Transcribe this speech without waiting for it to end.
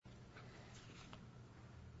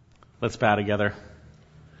Let's bow together.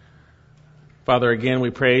 Father, again, we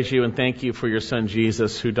praise you and thank you for your Son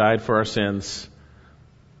Jesus who died for our sins.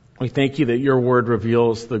 We thank you that your word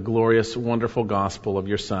reveals the glorious, wonderful gospel of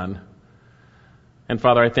your Son. And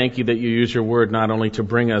Father, I thank you that you use your word not only to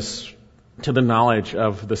bring us to the knowledge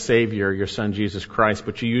of the Savior, your Son Jesus Christ,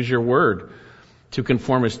 but you use your word to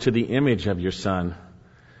conform us to the image of your Son.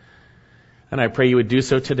 And I pray you would do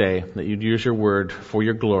so today, that you'd use your word for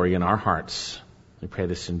your glory in our hearts. We pray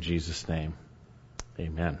this in Jesus' name.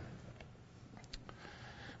 Amen.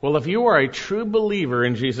 Well, if you are a true believer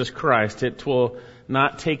in Jesus Christ, it will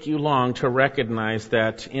not take you long to recognize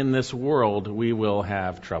that in this world we will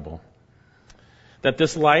have trouble. That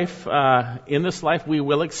in this life we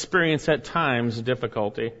will experience at times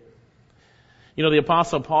difficulty. You know, the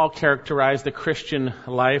Apostle Paul characterized the Christian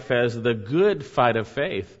life as the good fight of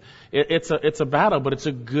faith. It's a battle, but it's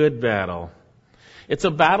a good battle. It's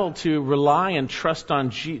a battle to rely and trust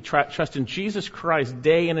in Jesus Christ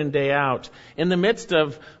day in and day out in the midst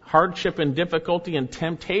of hardship and difficulty and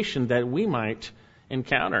temptation that we might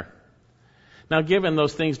encounter. Now, given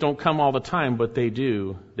those things don't come all the time, but they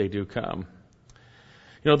do come.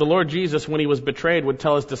 You know, the Lord Jesus, when he was betrayed, would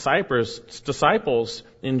tell his disciples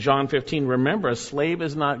in John 15, remember, a slave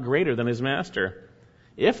is not greater than his master.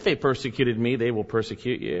 If they persecuted me, they will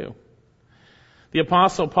persecute you. The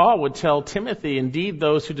Apostle Paul would tell Timothy, indeed,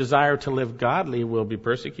 those who desire to live godly will be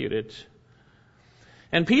persecuted.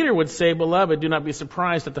 And Peter would say, beloved, do not be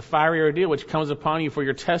surprised at the fiery ordeal which comes upon you for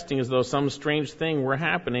your testing as though some strange thing were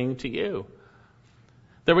happening to you.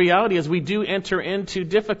 The reality is we do enter into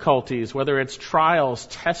difficulties, whether it's trials,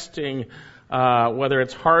 testing, whether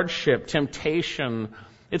it's hardship, temptation.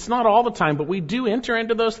 It's not all the time, but we do enter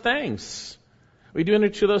into those things. We do enter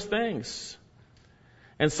into those things.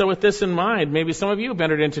 And so with this in mind, maybe some of you have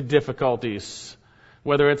entered into difficulties,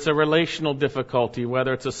 whether it's a relational difficulty,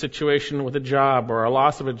 whether it's a situation with a job or a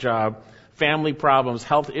loss of a job, family problems,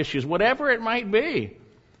 health issues, whatever it might be.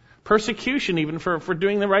 Persecution even for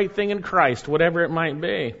doing the right thing in Christ, whatever it might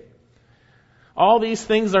be. All these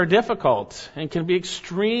things are difficult and can be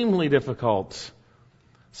extremely difficult.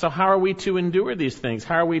 So how are we to endure these things?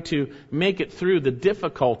 How are we to make it through the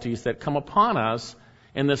difficulties that come upon us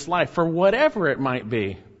in this life, for whatever it might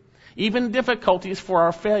be, even difficulties for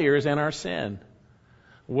our failures and our sin?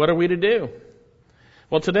 What are we to do?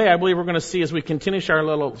 Well, today I believe we're going to see, as we continue our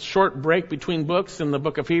little short break between books in the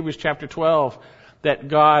book of Hebrews chapter 12, that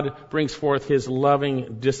God brings forth his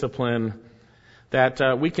loving discipline,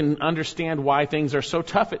 that we can understand why things are so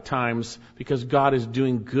tough at times, because God is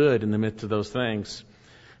doing good in the midst of those things.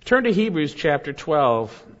 Turn to Hebrews chapter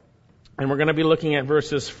 12, and we're going to be looking at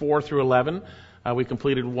verses 4 through 11. We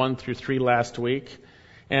completed 1 through 3 last week.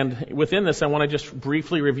 And within this, I want to just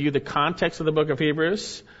briefly review the context of the book of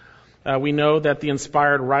Hebrews. We know that the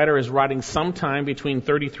inspired writer is writing sometime between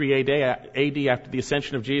 33 AD after the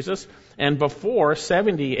ascension of Jesus and before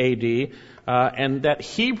 70 AD, and that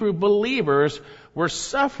Hebrew believers were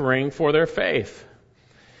suffering for their faith.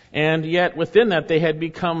 And yet within that,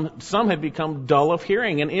 some had become dull of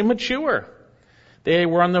hearing and immature. They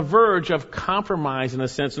were on the verge of compromise, in a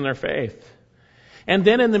sense, in their faith. And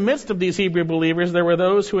then in the midst of these Hebrew believers, there were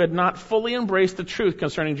those who had not fully embraced the truth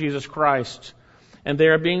concerning Jesus Christ. And they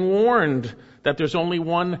are being warned that there's only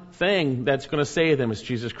one thing that's going to save them, is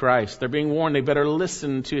Jesus Christ. They're being warned they better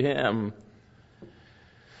listen to him.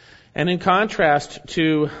 And in contrast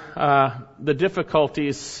to the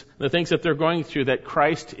difficulties, the things that they're going through, that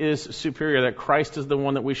Christ is superior, that Christ is the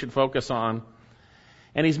one that we should focus on.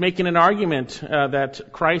 And he's making an argument that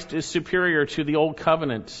Christ is superior to the old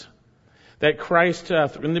covenant. That Christ,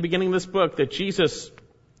 in the beginning of this book, that Jesus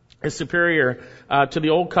is superior to the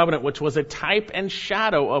old covenant, which was a type and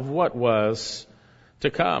shadow of what was to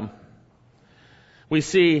come. We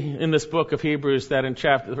see in this book of Hebrews that in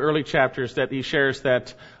early chapters that he shares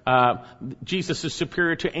that Jesus is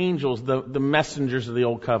superior to angels, the messengers of the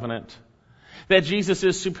old covenant. That Jesus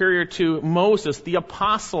is superior to Moses, the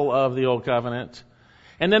apostle of the old covenant.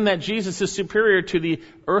 And then that Jesus is superior to the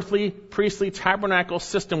earthly priestly tabernacle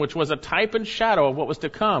system, which was a type and shadow of what was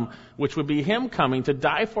to come, which would be him coming to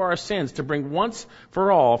die for our sins, to bring once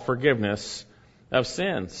for all forgiveness of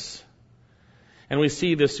sins. And we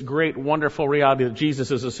see this great, wonderful reality that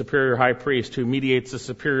Jesus is a superior high priest who mediates a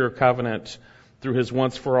superior covenant through his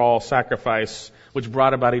once for all sacrifice, which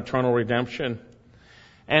brought about eternal redemption.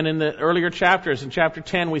 And in the earlier chapters, in chapter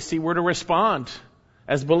 10, we see we're to respond.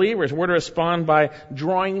 As believers, we're to respond by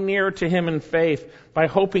drawing near to him in faith, by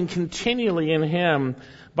hoping continually in him,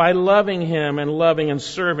 by loving him and loving and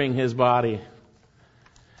serving his body.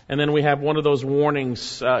 And then we have one of those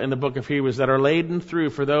warnings in the book of Hebrews that are laden through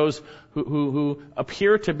for those who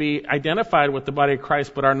appear to be identified with the body of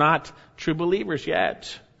Christ but are not true believers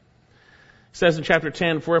yet. It says in chapter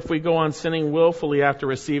 10, "For if we go on sinning willfully after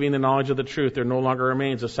receiving the knowledge of the truth, there no longer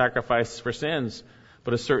remains a sacrifice for sins,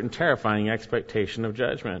 but a certain terrifying expectation of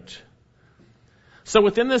judgment." So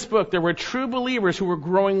within this book, there were true believers who were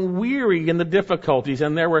growing weary in the difficulties,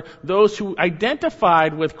 and there were those who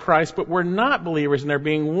identified with Christ but were not believers, and they're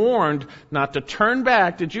being warned not to turn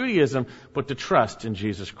back to Judaism, but to trust in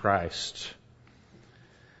Jesus Christ.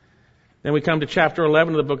 Then we come to chapter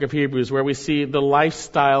 11 of the book of Hebrews, where we see the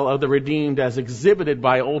lifestyle of the redeemed as exhibited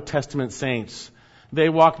by Old Testament saints. They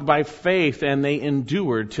walked by faith and they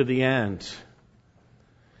endured to the end.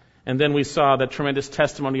 And then we saw the tremendous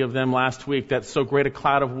testimony of them last week, that so great a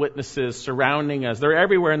cloud of witnesses surrounding us. They're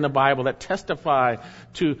everywhere in the Bible that testify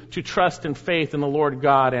to trust and faith in the Lord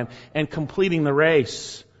God and completing the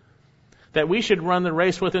race. That we should run the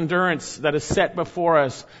race with endurance that is set before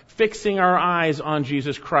us, fixing our eyes on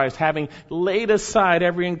Jesus Christ, having laid aside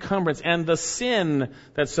every encumbrance and the sin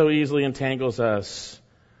that so easily entangles us.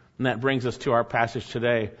 And that brings us to our passage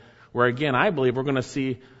today, where again, I believe we're going to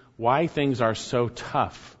see why things are so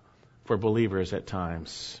tough for believers at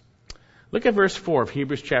times. Look at verse 4 of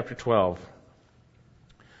Hebrews chapter 12.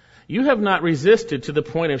 "You have not resisted to the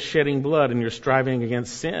point of shedding blood in your striving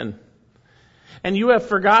against sin. And you have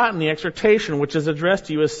forgotten the exhortation which is addressed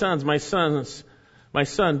to you as sons. My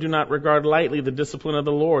son, do not regard lightly the discipline of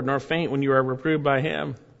the Lord, nor faint when you are reproved by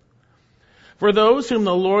him. For those whom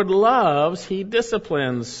the Lord loves, he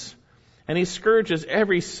disciplines, and he scourges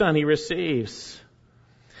every son he receives.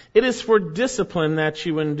 It is for discipline that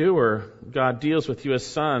you endure. God deals with you as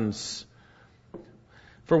sons.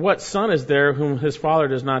 For what son is there whom his father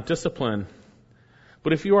does not discipline?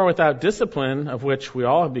 But if you are without discipline, of which we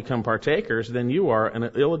all have become partakers, then you are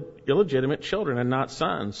illegitimate children and not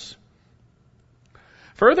sons.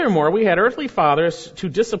 Furthermore, we had earthly fathers to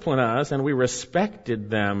discipline us, and we respected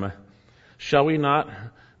them. Shall we not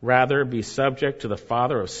rather be subject to the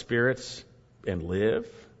Father of spirits and live?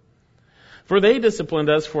 For they disciplined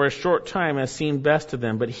us for a short time as seemed best to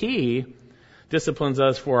them, but he disciplines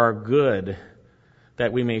us for our good,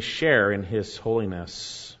 that we may share his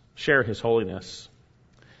holiness.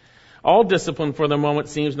 All discipline for the moment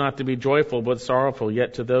seems not to be joyful but sorrowful,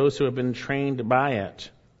 yet to those who have been trained by it,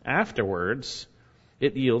 afterwards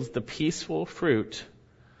it yields the peaceful fruit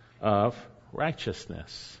of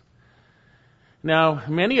righteousness." Now,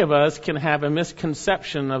 many of us can have a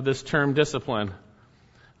misconception of this term discipline.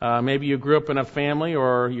 Maybe you grew up in a family,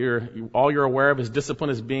 or all you're aware of is discipline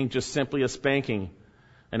as being just simply a spanking.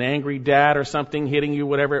 An angry dad or something hitting you,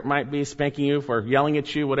 whatever it might be, spanking you for yelling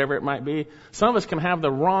at you, whatever it might be. Some of us can have the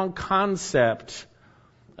wrong concept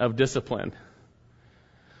of discipline.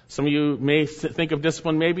 Some of you may think of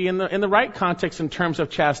discipline maybe in the right context in terms of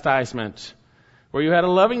chastisement, where you had a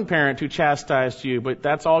loving parent who chastised you, but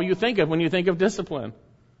that's all you think of when you think of discipline.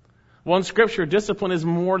 Well, in Scripture, discipline is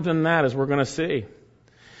more than that, as we're going to see.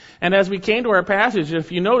 And as we came to our passage,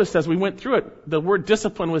 if you noticed as we went through it, the word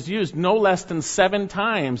discipline was used no less than 7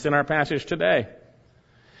 times in our passage today.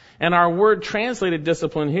 And our word translated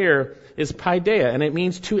discipline here is paideia, and it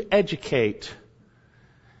means to educate.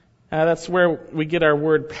 That's where we get our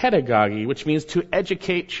word pedagogy, which means to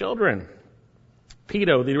educate children.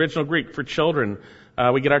 Pedo, the original Greek for children.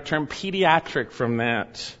 We get our term pediatric from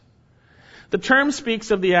that. The term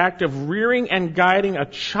speaks of the act of rearing and guiding a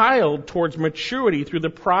child towards maturity through the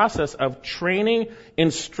process of training,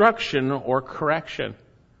 instruction, or correction.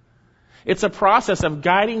 It's a process of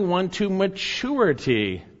guiding one to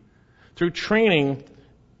maturity through training,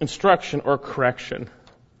 instruction, or correction.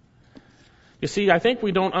 You see, I think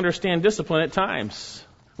we don't understand discipline at times.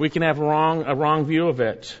 We can have a wrong view of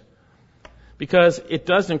it, because it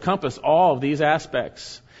does encompass all of these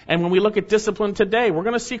aspects. And when we look at discipline today, we're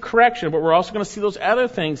going to see correction, but we're also going to see those other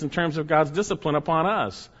things in terms of God's discipline upon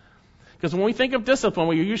us. Because when we think of discipline,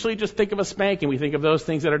 we usually just think of a spanking. We think of those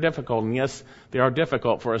things that are difficult. And yes, they are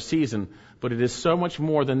difficult for a season, but it is so much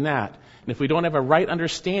more than that. And if we don't have a right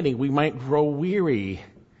understanding, we might grow weary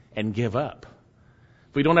and give up.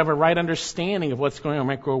 If we don't have a right understanding of what's going on,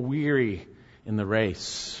 we might grow weary in the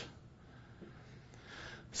race.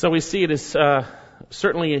 So we see it as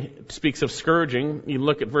certainly speaks of scourging. You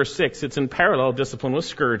look at verse 6, it's in parallel discipline with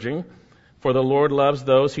scourging. For the Lord loves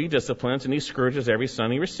those he disciplines, and he scourges every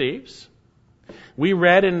son he receives. We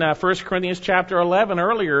read in 1 Corinthians chapter 11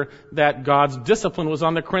 earlier that God's discipline was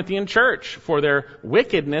on the Corinthian church for their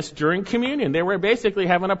wickedness during communion. They were basically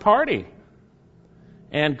having a party.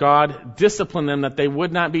 And God disciplined them that they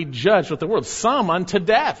would not be judged with the world. Some unto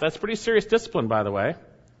death. That's pretty serious discipline, by the way.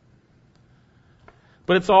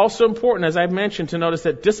 But it's also important, as I've mentioned, to notice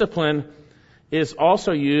that discipline is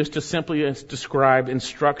also used to simply describe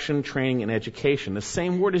instruction, training, and education. The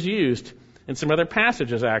same word is used in some other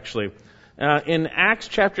passages, actually. In Acts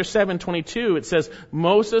chapter 7:22, it says,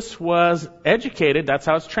 Moses was educated, that's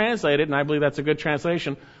how it's translated, and I believe that's a good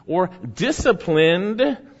translation, or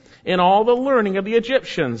disciplined in all the learning of the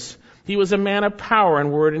Egyptians. He was a man of power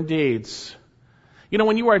in word and deeds. You know,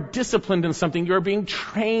 when you are disciplined in something, you're being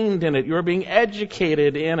trained in it. You're being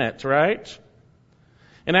educated in it, right?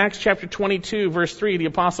 In Acts chapter 22, verse 3, the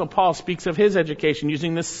Apostle Paul speaks of his education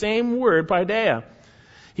using the same word, paideia.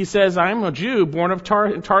 He says, I'm a Jew born of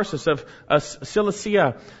Tarsus of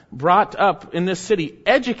Cilicia, brought up in this city,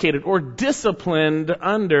 educated or disciplined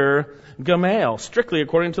under Gamaliel, strictly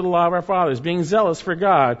according to the law of our fathers, being zealous for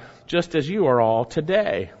God, just as you are all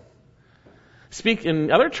today.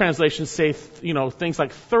 In other translations say, things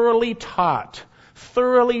like thoroughly taught,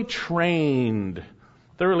 thoroughly trained.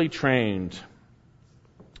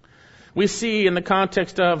 We see in the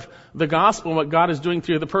context of the gospel what God is doing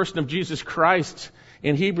through the person of Jesus Christ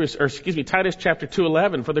in Titus chapter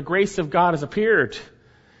 2:11. For the grace of God has appeared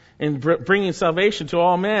in bringing salvation to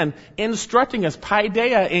all men, instructing us,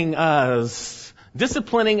 paideiaing us,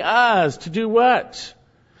 disciplining us to do what?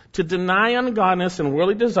 To deny ungodliness and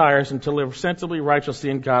worldly desires and to live sensibly, righteously,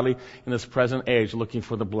 and godly in this present age, looking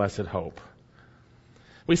for the blessed hope.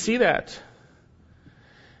 We see that.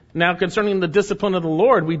 Now, concerning the discipline of the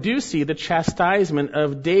Lord, we do see the chastisement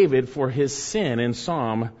of David for his sin in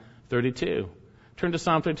Psalm 32. Turn to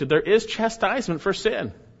Psalm 32. There is chastisement for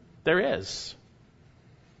sin. There is.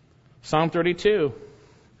 Psalm 32.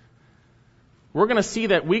 We're going to see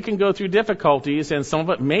that we can go through difficulties, and some of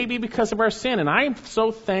it may be because of our sin. And I am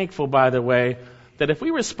so thankful, by the way, that if we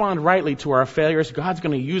respond rightly to our failures, God's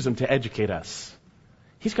going to use them to educate us.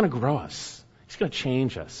 He's going to grow us. He's going to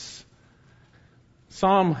change us.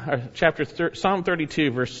 Psalm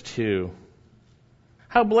 32, verse 2.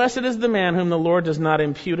 How blessed is the man whom the Lord does not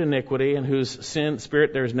impute iniquity, and whose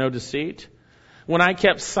spirit there is no deceit. When I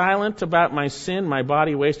kept silent about my sin, my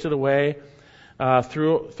body wasted away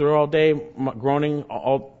through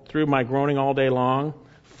my groaning all day long.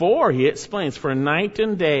 For, he explains, for night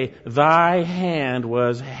and day thy hand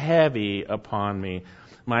was heavy upon me.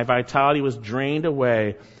 My vitality was drained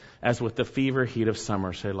away as with the fever heat of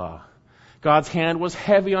summer, Selah. God's hand was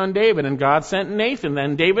heavy on David, and God sent Nathan.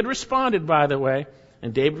 Then David responded, by the way,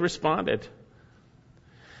 and David responded.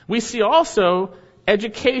 We see also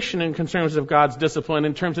education in terms of God's discipline,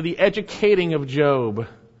 in terms of the educating of Job.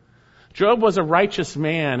 Job was a righteous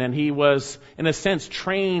man, and he was, in a sense,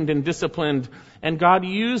 trained and disciplined. And God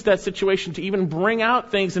used that situation to even bring out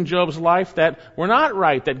things in Job's life that were not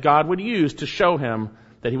right, that God would use to show him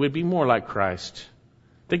that he would be more like Christ.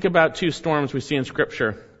 Think about two storms we see in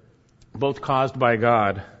Scripture, both caused by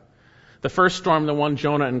God. The first storm, the one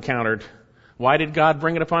Jonah encountered. Why did God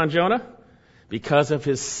bring it upon Jonah? Because of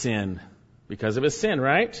his sin. Because of his sin,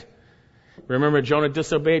 right? Remember, Jonah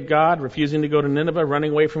disobeyed God, refusing to go to Nineveh,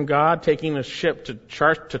 running away from God, taking a ship to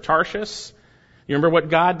Tarshish. You remember what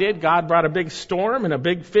God did? God brought a big storm and a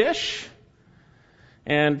big fish.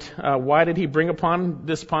 And why did he bring upon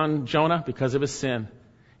Jonah? Because of his sin.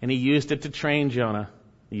 And he used it to train Jonah.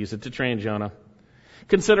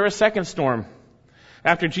 Consider a second storm.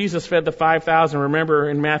 After Jesus fed the 5,000, remember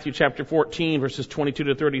in Matthew chapter 14, verses 22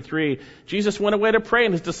 to 33, Jesus went away to pray,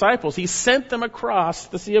 and his disciples, he sent them across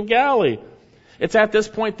the Sea of Galilee. It's at this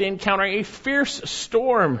point they encounter a fierce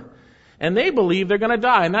storm, and they believe they're going to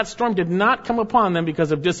die. And that storm did not come upon them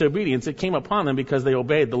because of disobedience. It came upon them because they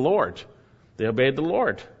obeyed the Lord.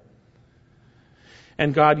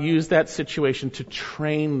 And God used that situation to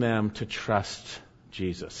train them to trust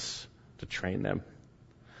Jesus, to train them.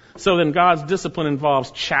 So then God's discipline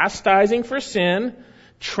involves chastising for sin,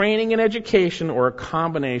 training and education, or a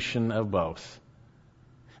combination of both.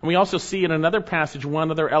 And we also see in another passage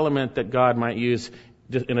one other element that God might use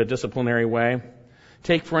in a disciplinary way.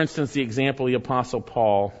 Take, for instance, the example of the Apostle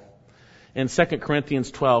Paul. In 2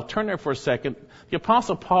 Corinthians 12, turn there for a second. The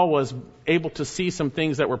Apostle Paul was able to see some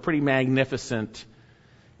things that were pretty magnificent.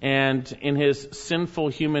 And in his sinful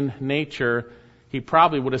human nature, he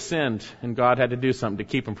probably would have sinned, and God had to do something to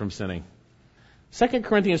keep him from sinning. 2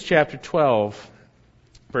 Corinthians chapter 12,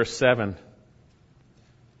 verse 7.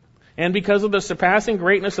 And because of the surpassing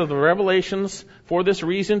greatness of the revelations, for this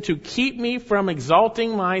reason, to keep me from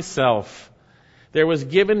exalting myself, there was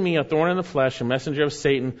given me a thorn in the flesh, a messenger of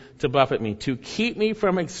Satan, to buffet me, to keep me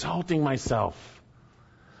from exalting myself.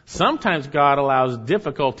 Sometimes God allows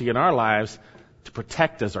difficulty in our lives to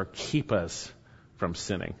protect us or keep us from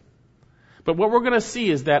sinning. But what we're going to see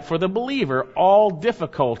is that for the believer, all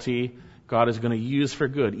difficulty God is going to use for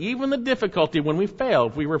good. Even the difficulty when we fail,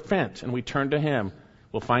 if we repent and we turn to Him,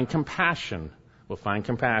 we'll find compassion. We'll find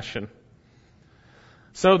compassion.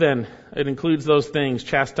 So then, it includes those things: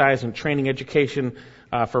 chastisement, training, education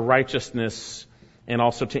for righteousness, and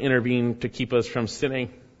also to intervene to keep us from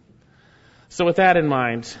sinning. So with that in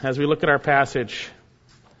mind, as we look at our passage,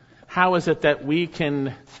 how is it that we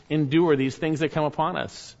can endure these things that come upon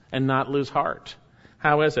us and not lose heart?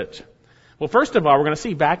 How is it? Well, first of all, we're going to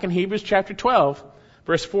see back in Hebrews chapter 12,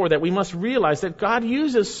 verse 4, that we must realize that God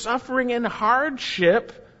uses suffering and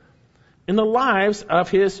hardship in the lives of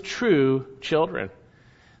His true children.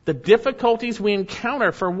 The difficulties we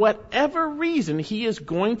encounter, for whatever reason, He is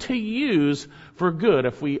going to use for good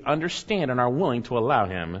if we understand and are willing to allow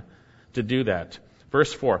Him to do that.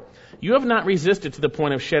 Verse 4, you have not resisted to the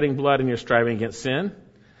point of shedding blood in your striving against sin,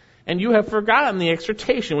 and you have forgotten the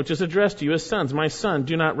exhortation which is addressed to you as sons. My son,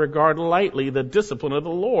 do not regard lightly the discipline of the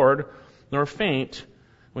Lord, nor faint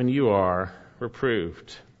when you are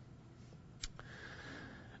reproved.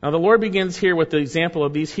 Now the Lord begins here with the example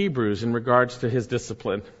of these Hebrews in regards to His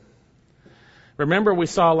discipline. Remember, we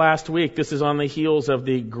saw last week, this is on the heels of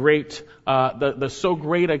the great, the so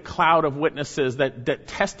great a cloud of witnesses that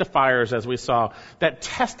testifiers, as we saw, that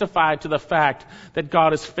testify to the fact that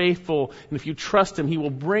God is faithful, and if you trust Him, He will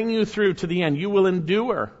bring you through to the end. You will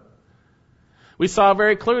endure. We saw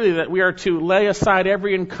very clearly that we are to lay aside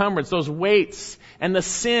every encumbrance, those weights, and the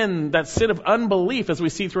sin, that sin of unbelief, as we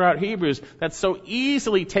see throughout Hebrews, that so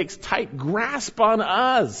easily takes tight grasp on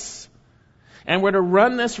us. And we're to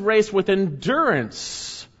run this race with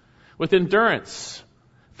endurance,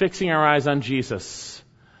 fixing our eyes on Jesus,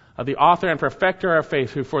 the author and perfecter of our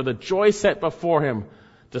faith, who for the joy set before Him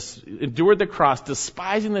endured the cross,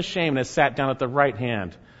 despising the shame, and has sat down at the right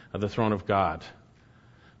hand of the throne of God.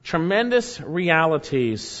 Tremendous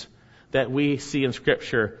realities that we see in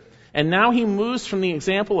Scripture. And now He moves from the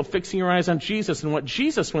example of fixing your eyes on Jesus and what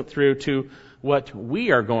Jesus went through to what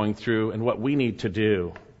we are going through and what we need to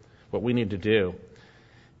do.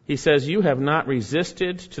 He says, you have not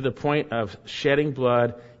resisted to the point of shedding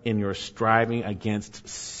blood in your striving against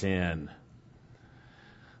sin.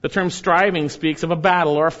 The term striving speaks of a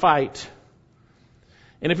battle or a fight.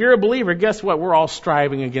 And if you're a believer, guess what? We're all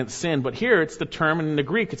striving against sin. But here it's the term, and in the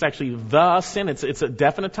Greek it's actually the sin. It's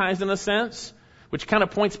definitized in a sense, which kind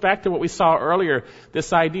of points back to what we saw earlier,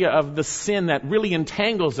 this idea of the sin that really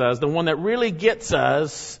entangles us, the one that really gets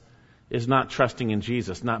us, is not trusting in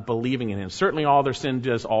Jesus, not believing in Him. Certainly all their sin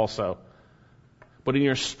does also. But in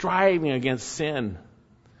your striving against sin,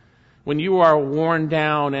 when you are worn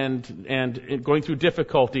down and going through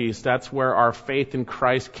difficulties, that's where our faith in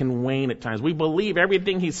Christ can wane at times. We believe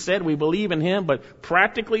everything He said, we believe in Him, but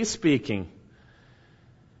practically speaking,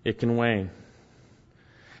 it can wane.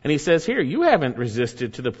 And He says here, you haven't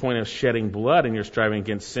resisted to the point of shedding blood in your striving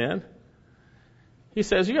against sin. He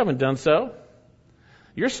says, you haven't done so.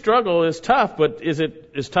 Your struggle is tough, but is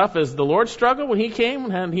it as tough as the Lord's struggle when He came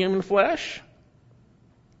and had Him in flesh?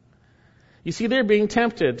 You see, they're being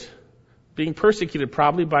tempted, being persecuted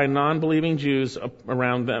probably by non-believing Jews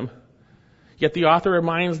around them. Yet the author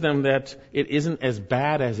reminds them that it isn't as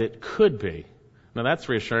bad as it could be. Now that's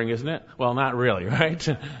reassuring, isn't it? Well, not really, right?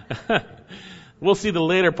 We'll see the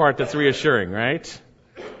later part that's reassuring, right?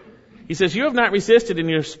 He says, you have not resisted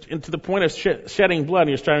to the point of shedding blood in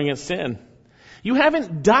your striving against sin. You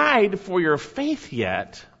haven't died for your faith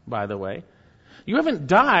yet, by the way. You haven't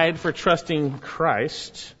died for trusting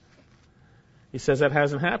Christ. He says that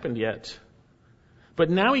hasn't happened yet. But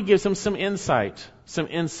now He gives them some insight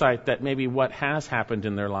that maybe what has happened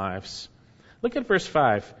in their lives. Look at verse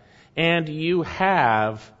 5. And you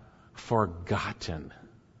have forgotten.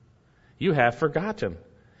 You have forgotten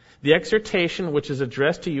the exhortation which is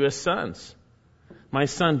addressed to you as sons. My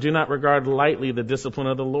son, do not regard lightly the discipline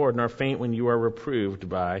of the Lord, nor faint when you are reproved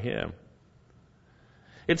by Him.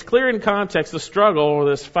 It's clear in context the struggle or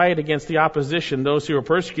this fight against the opposition, those who were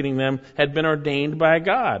persecuting them, had been ordained by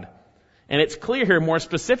God. And it's clear here, more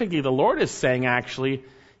specifically, the Lord is saying actually,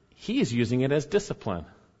 He is using it as discipline.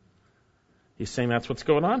 He's saying that's what's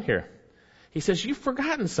going on here. He says, you've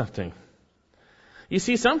forgotten something. You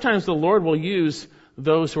see, sometimes the Lord will use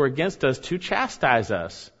those who are against us to chastise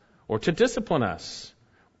us, or to discipline us,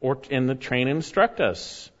 or to train and instruct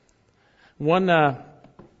us. One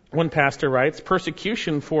pastor writes,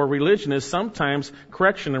 persecution for religion is sometimes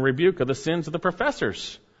correction and rebuke of the sins of the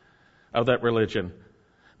professors of that religion.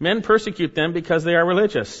 Men persecute them because they are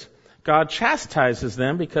religious. God chastises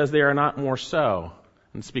them because they are not more so.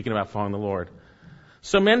 And speaking about following the Lord.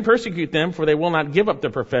 So men persecute them for they will not give up their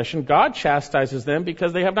profession. God chastises them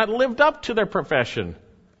because they have not lived up to their profession.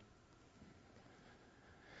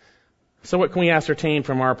 So what can we ascertain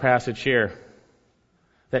from our passage here?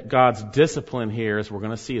 That God's discipline here, as we're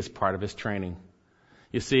going to see, is part of his training.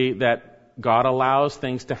 You see, that God allows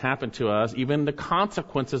things to happen to us, even the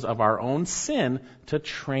consequences of our own sin, to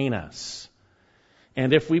train us.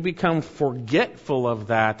 And if we become forgetful of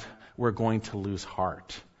that, we're going to lose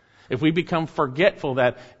heart. If we become forgetful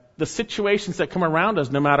that the situations that come around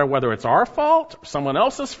us, no matter whether it's our fault, someone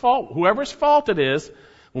else's fault, whoever's fault it is,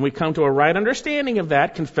 when we come to a right understanding of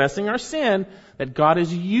that, confessing our sin, that God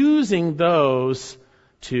is using those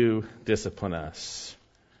to discipline us.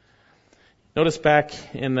 Notice back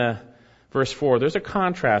in the verse 4, there's a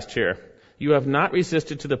contrast here. You have not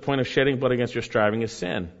resisted to the point of shedding blood against your striving is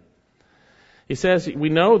sin. He says, we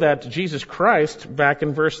know that Jesus Christ, back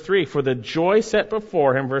in verse 3, for the joy set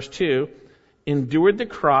before him, verse 2, endured the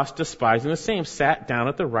cross, despising the same, sat down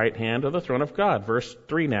at the right hand of the throne of God. Verse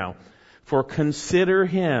 3 now. For consider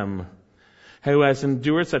him who has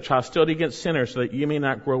endured such hostility against sinners, so that you may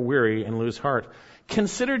not grow weary and lose heart.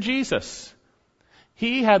 Consider Jesus.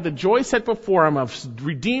 He had the joy set before him of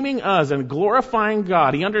redeeming us and glorifying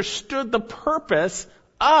God. He understood the purpose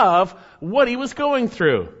of what he was going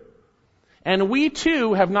through. And we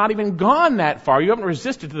too have not even gone that far. You haven't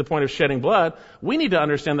resisted to the point of shedding blood. We need to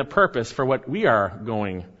understand the purpose for what we are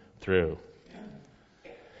going through.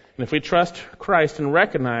 And if we trust Christ and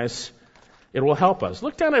recognize, it will help us.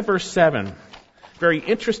 Look down at verse 7. Very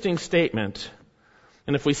interesting statement.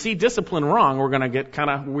 And if we see discipline wrong, we're going to get kind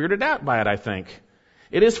of weirded out by it, I think.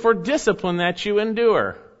 It is for discipline that you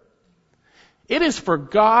endure. It is for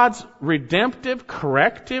God's redemptive,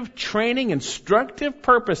 corrective, training, instructive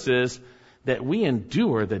purposes that we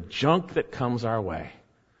endure the junk that comes our way.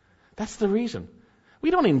 That's the reason. We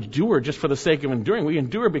don't endure just for the sake of enduring. We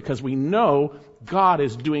endure because we know God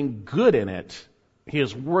is doing good in it. He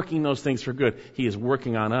is working those things for good. He is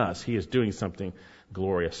working on us. He is doing something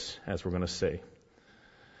glorious, as we're going to see.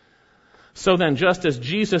 So then, just as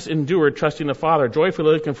Jesus endured, trusting the Father,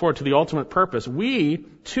 joyfully looking forward to the ultimate purpose, we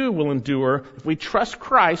too will endure if we trust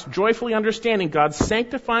Christ, joyfully understanding God's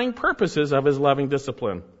sanctifying purposes of his loving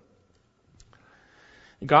discipline.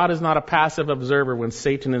 God is not a passive observer when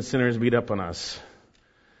Satan and sinners beat up on us.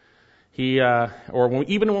 Even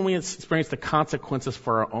when we experience the consequences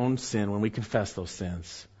for our own sin, when we confess those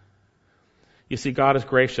sins. You see, God is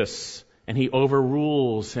gracious, and he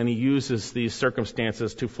overrules and he uses these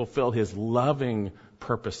circumstances to fulfill his loving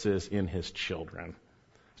purposes in his children.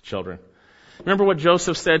 Remember what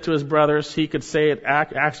Joseph said to his brothers? He could say it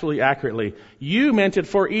actually accurately. You meant it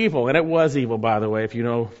for evil, and it was evil, by the way, if you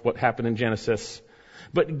know what happened in Genesis.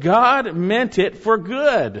 But God meant it for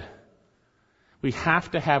good. We have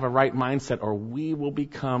to have a right mindset or we will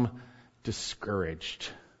become discouraged.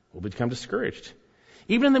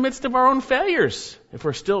 Even in the midst of our own failures. If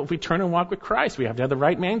we turn and walk with Christ, we have to have the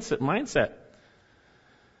right mindset.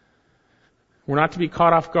 We're not to be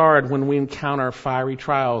caught off guard when we encounter fiery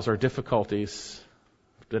trials or difficulties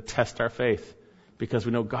that test our faith, because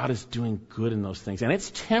we know God is doing good in those things. And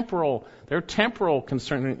it's temporal. They're temporal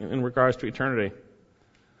concerning in regards to eternity.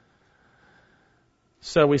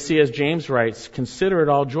 So we see, as James writes, consider it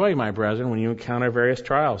all joy, my brethren, when you encounter various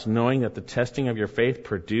trials, knowing that the testing of your faith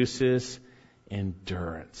produces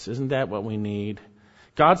endurance. Isn't that what we need?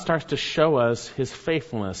 God starts to show us his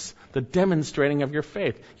faithfulness, the demonstrating of your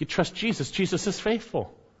faith. You trust Jesus. Jesus is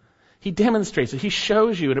faithful. He demonstrates it. He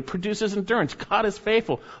shows you, and it produces endurance. God is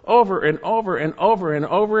faithful over and over and over and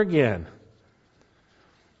over again.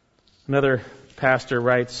 Another pastor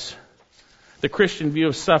writes, the Christian view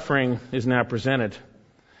of suffering is now presented.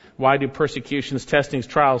 Why do persecutions, testings,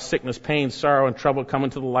 trials, sickness, pain, sorrow, and trouble come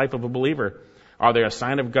into the life of a believer? Are they a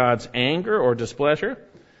sign of God's anger or displeasure?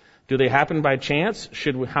 Do they happen by chance?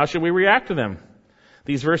 How should we react to them?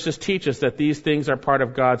 These verses teach us that these things are part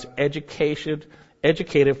of God's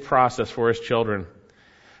educative process for his children.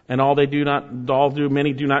 And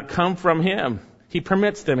many do not come from him. He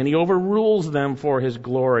permits them and he overrules them for his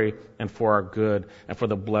glory and for our good and for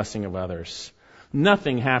the blessing of others.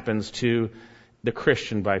 Nothing happens to the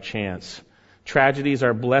Christian by chance. Tragedies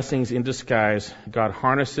are blessings in disguise. God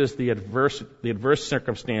harnesses the adverse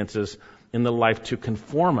circumstances in the life to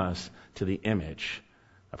conform us to the image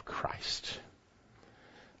of Christ.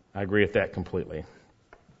 I agree with that completely.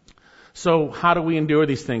 So how do we endure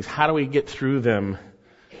these things? How do we get through them?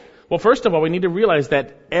 Well, first of all, we need to realize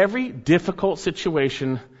that every difficult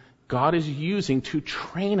situation God is using to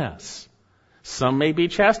train us. Some may be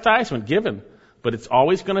chastisement given, but it's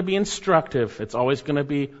always going to be instructive. It's always going to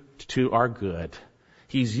be to our good.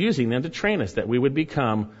 He's using them to train us that we would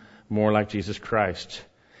become more like Jesus Christ.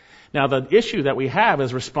 Now, the issue that we have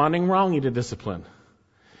is responding wrongly to discipline.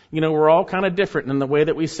 We're all kind of different in the way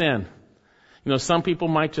that we sin. Some people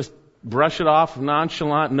might just brush it off,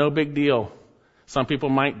 nonchalant, no big deal. Some people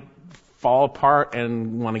might fall apart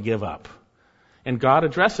and want to give up. And God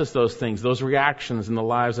addresses those things, those reactions in the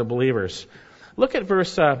lives of believers. Look at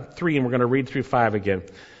verse 3, and we're going to read through 5 again.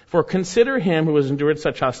 For consider him who has endured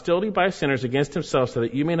such hostility by sinners against himself, so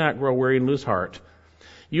that you may not grow weary and lose heart.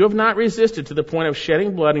 You have not resisted to the point of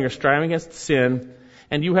shedding blood in your striving against sin,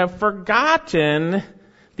 and you have forgotten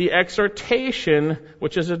the exhortation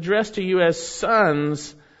which is addressed to you as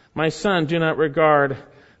sons. My son, do not regard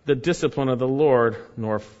the discipline of the Lord,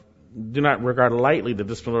 nor do not regard lightly the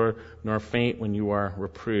discipline of the Lord, nor faint when you are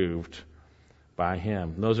reproved by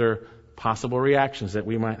him. Those are possible reactions that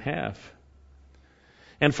we might have.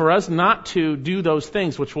 And for us not to do those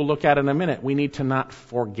things, which we'll look at in a minute, we need to not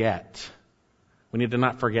forget. We need to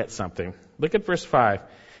not forget something. Look at verse 5.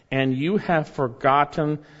 And you have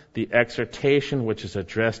forgotten the exhortation which is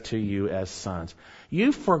addressed to you as sons.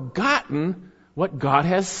 You've forgotten what God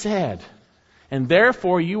has said. And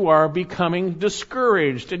therefore you are becoming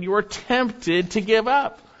discouraged and you are tempted to give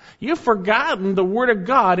up. You've forgotten the Word of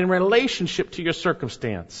God in relationship to your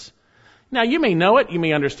circumstance. Now you may know it, you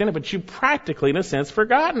may understand it, but you've practically, in a sense,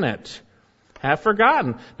 forgotten it. Have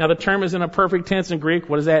forgotten. Now the term is in a perfect tense in Greek.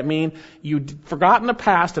 What does that mean? You've forgotten the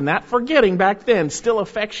past, and that forgetting back then still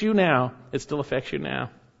affects you now. It still affects you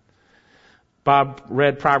now. Bob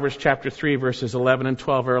read Proverbs chapter 3, verses 11 and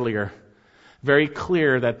 12 earlier. Very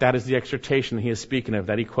clear that is the exhortation that he is speaking of,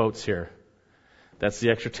 that he quotes here. That's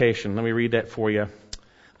the exhortation. Let me read that for you.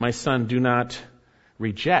 My son, do not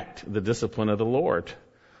reject the discipline of the Lord,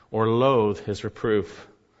 or loathe his reproof.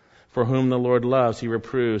 For whom the Lord loves, he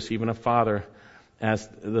reproves, even a father, as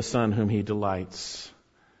the son whom he delights.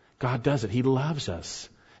 God does it. He loves us.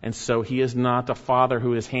 And so he is not a father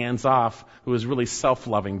who is hands-off, who is really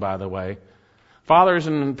self-loving, by the way. Fathers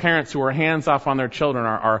and parents who are hands-off on their children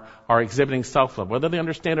are exhibiting self-love, whether they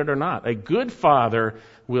understand it or not. A good father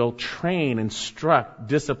will train, instruct,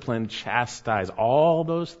 discipline, chastise, all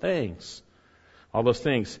those things. All those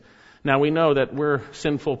things. Now we know that we're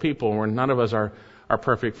sinful people, and none of us are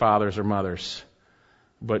perfect fathers or mothers.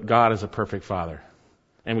 But God is a perfect father.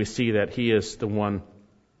 And we see that he is the one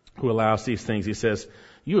who allows these things. He says,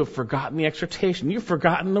 you have forgotten the exhortation. You've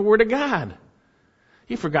forgotten the Word of God.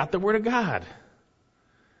 You forgot the Word of God.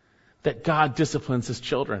 That God disciplines his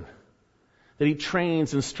children. That he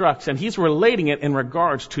trains, instructs, and he's relating it in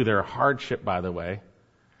regards to their hardship, by the way.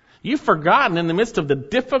 You've forgotten in the midst of the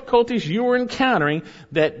difficulties you were encountering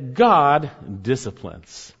that God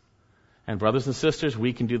disciplines. And brothers and sisters,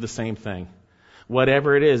 we can do the same thing.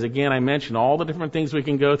 Whatever it is, again, I mentioned all the different things we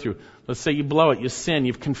can go through. Let's say you blow it, you sin,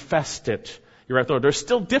 you've confessed it. You're at the Lord. There's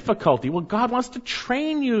still difficulty. Well, God wants to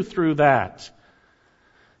train you through that.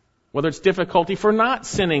 Whether it's difficulty for not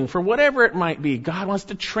sinning, for whatever it might be, God wants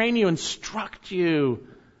to train you, instruct you,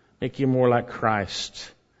 make you more like Christ.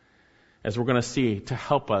 As we're going to see, to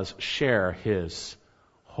help us share his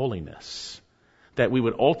holiness. That we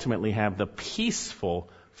would ultimately have the peaceful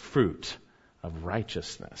fruit of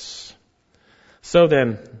righteousness. So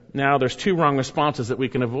then, now there's two wrong responses that we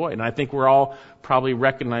can avoid. And I think we're all probably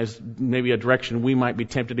recognize maybe a direction we might be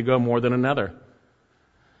tempted to go more than another.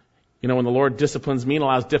 When the Lord disciplines me and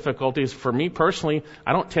allows difficulties, for me personally,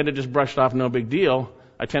 I don't tend to just brush it off, no big deal.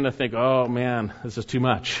 I tend to think, oh man, this is too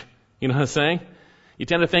much. You know what I'm saying? You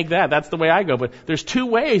tend to think that. That's the way I go. But there's two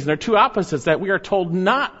ways, and there are two opposites that we are told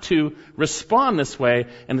not to respond this way,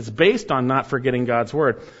 and it's based on not forgetting God's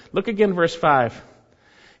Word. Look again, verse 5.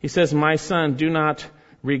 He says, my son, do not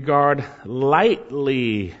regard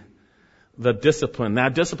lightly the discipline. Now,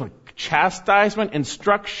 discipline, chastisement,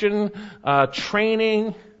 instruction,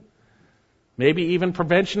 training, maybe even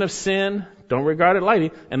prevention of sin. Don't regard it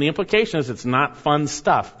lightly. And the implication is it's not fun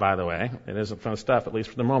stuff, by the way. It isn't fun stuff, at least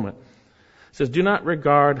for the moment. It says, do not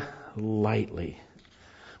regard lightly.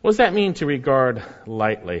 What does that mean, to regard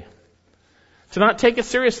lightly? To not take it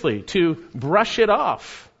seriously, to brush it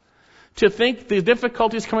off, to think the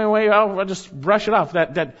difficulties coming away, I'll just brush it off,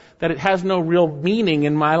 that it has no real meaning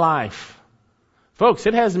in my life. Folks,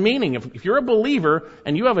 it has meaning. If you're a believer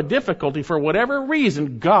and you have a difficulty for whatever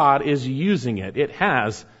reason, God is using it. It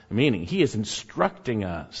has meaning. He is instructing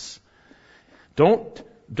us. Don't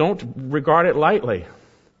regard it lightly.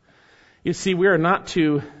 You see, we are not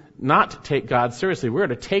to take God seriously. We are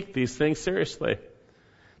to take these things seriously.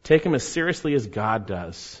 Take them as seriously as God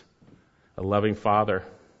does. A loving Father.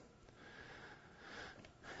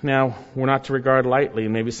 Now, we're not to regard lightly.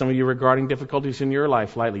 Maybe some of you are regarding difficulties in your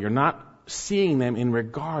life lightly. You're not seeing them in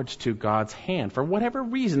regards to God's hand for whatever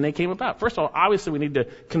reason they came about. First of all, obviously we need to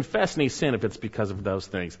confess any sin if it's because of those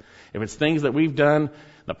things. If it's things that we've done in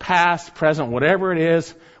the past, present, whatever it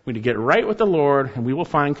is, we need to get right with the Lord and we will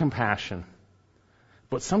find compassion.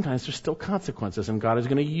 But sometimes there's still consequences and God is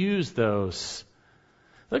going to use those.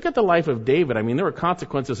 Look at the life of David. I mean, there were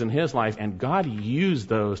consequences in his life and God used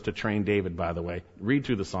those to train David, by the way. Read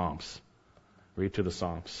through the Psalms. Read through the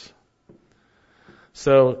Psalms.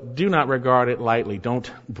 So do not regard it lightly. Don't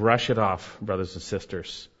brush it off, brothers and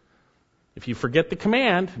sisters. If you forget the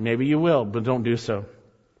command, maybe you will, but don't do so.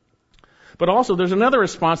 But also, there's another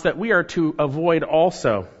response that we are to avoid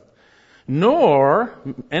also. Nor,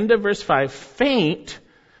 end of verse 5, faint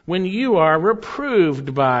when you are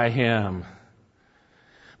reproved by him.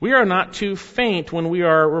 We are not to faint when we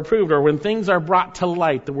are reproved or when things are brought to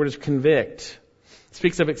light. The word is convict. It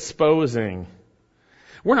speaks of exposing.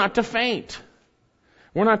 We're not to faint.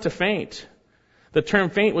 We're not to faint. The term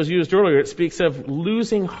faint was used earlier. It speaks of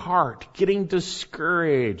losing heart, getting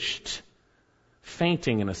discouraged,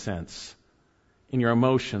 fainting in a sense, in your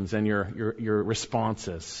emotions and your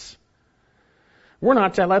responses. We're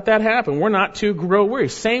not to let that happen. We're not to grow weary.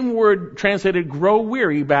 Same word translated grow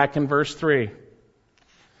weary back in verse 3.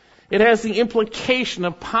 It has the implication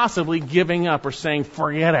of possibly giving up or saying,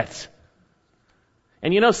 forget it.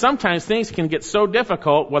 And sometimes things can get so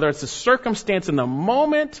difficult, whether it's a circumstance in the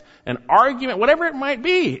moment, an argument, whatever it might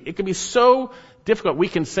be. It can be so difficult. We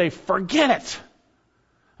can say, forget it.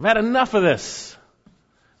 I've had enough of this.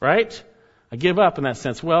 Right? I give up in that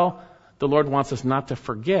sense. Well, the Lord wants us not to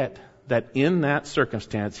forget that in that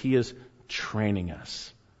circumstance, He is training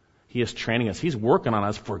us. He is training us. He's working on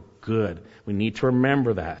us for good. We need to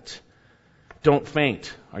remember that. Don't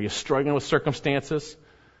faint. Are you struggling with circumstances?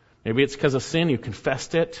 Maybe it's because of sin. You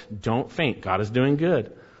confessed it. Don't faint. God is doing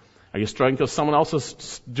good. Are you struggling because someone else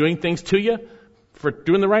is doing things to you for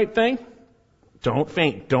doing the right thing? Don't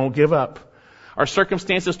faint. Don't give up. Are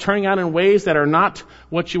circumstances turning out in ways that are not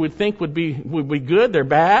what you would think would be good? They're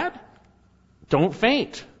bad? Don't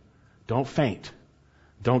faint. Don't faint.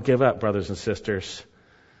 Don't give up, brothers and sisters.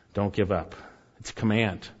 Don't give up. It's a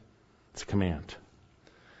command. It's a command.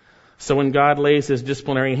 So when God lays His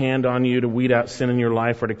disciplinary hand on you to weed out sin in your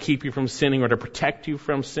life or to keep you from sinning or to protect you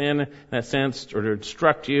from sin in that sense or to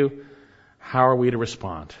instruct you, how are we to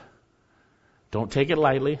respond? Don't take it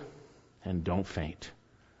lightly and don't faint.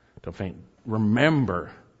 Don't faint.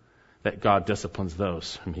 Remember that God disciplines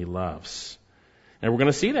those whom He loves. And we're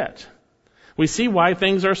going to see that. We see why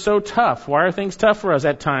things are so tough. Why are things tough for us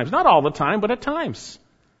at times? Not all the time, but at times.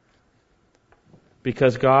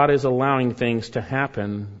 Because God is allowing things to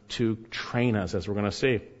happen to train us, as we're going to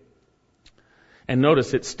see. And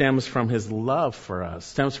notice it stems from His love for us.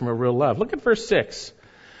 Stems from a real love. Look at verse 6.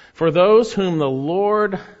 For those whom the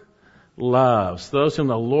Lord loves,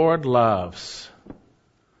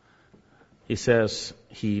 He says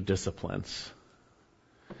He disciplines.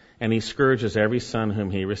 And He scourges every son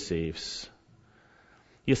whom He receives.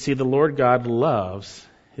 You see, the Lord God loves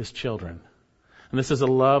His children. And this is a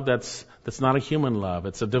love that's not a human love.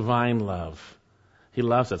 It's a divine love. He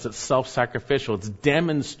loves us. It's self-sacrificial. It's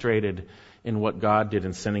demonstrated in what God did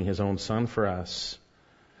in sending His own Son for us.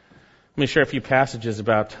 Let me share a few passages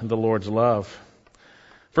about the Lord's love.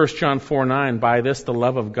 1 John 4:9, by this the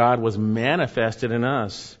love of God was manifested in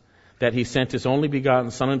us, that He sent His only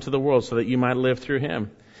begotten Son into the world so that you might live through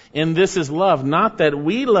Him. And this is love, not that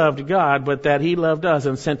we loved God, but that He loved us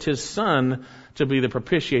and sent His Son to be the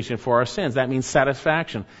propitiation for our sins. That means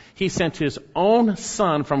satisfaction. He sent His own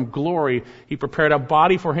Son from glory. He prepared a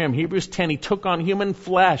body for Him. Hebrews 10, He took on human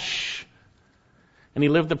flesh. And He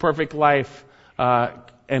lived the perfect life.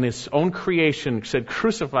 And His own creation said,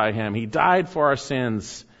 crucify Him. He died for our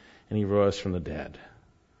sins. And He rose from the dead.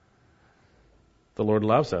 The Lord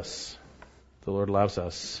loves us. The Lord loves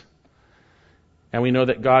us. And we know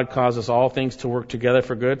that God causes all things to work together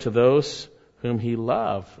for good to those whom He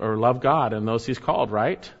love God, and those He's called,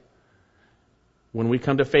 right? When we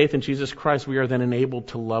come to faith in Jesus Christ, we are then enabled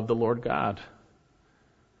to love the Lord God.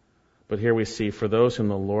 But here we see, for those whom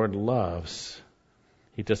the Lord loves,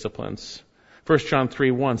 He disciplines. 1 John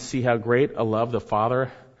 3:1, see how great a love the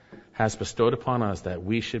Father has bestowed upon us, that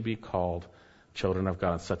we should be called children of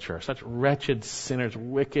God. Such wretched sinners,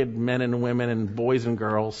 wicked men and women and boys and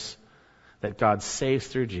girls that God saves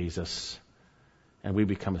through Jesus, and we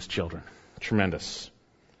become His children. Tremendous.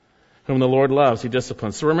 Whom the Lord loves, He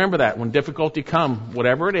disciplines. So remember that. When difficulty comes,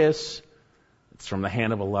 whatever it is, it's from the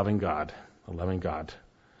hand of a loving God. A loving God.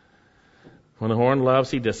 When the Lord loves,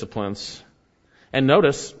 He disciplines. And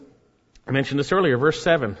notice, I mentioned this earlier, verse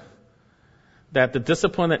 7, that the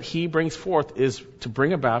discipline that He brings forth is to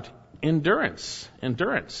bring about endurance.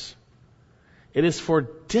 Endurance. It is for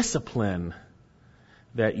discipline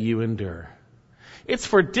that you endure. It's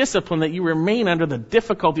for discipline that you remain under the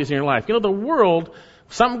difficulties in your life. You know, the world,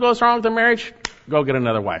 something goes wrong with the marriage, go get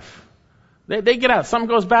another wife. They get out. Something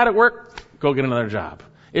goes bad at work, go get another job.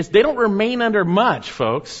 They don't remain under much,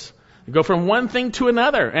 folks. They go from one thing to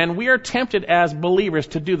another. And we are tempted as believers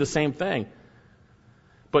to do the same thing.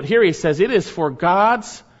 But here he says it is for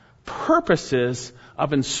God's purposes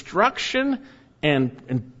of instruction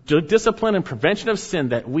and discipline and prevention of sin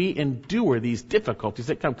that we endure these difficulties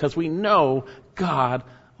that come, because we know God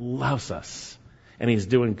loves us and He's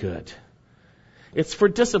doing good. It's for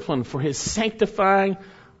discipline, for His sanctifying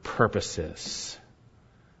purposes.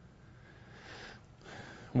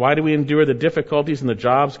 Why do we endure the difficulties and the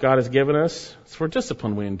jobs God has given us? It's for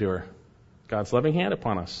discipline we endure. God's loving hand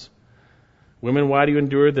upon us. Women, why do you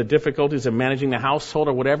endure the difficulties of managing the household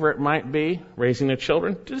or whatever it might be? Raising the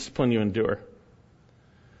children? Discipline you endure.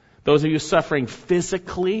 Those of you suffering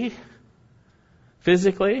physically,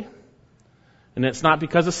 and it's not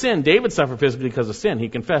because of sin. David suffered physically because of sin. He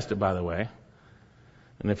confessed it, by the way.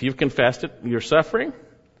 And if you've confessed it, you're suffering.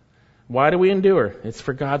 Why do we endure? It's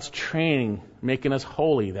for God's training, making us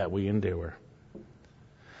holy, that we endure.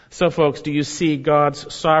 So, folks, do you see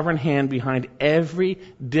God's sovereign hand behind every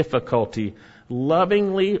difficulty,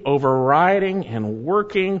 lovingly overriding and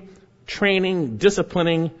working, training,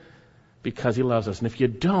 disciplining, because He loves us? And if you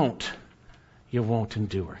don't, you won't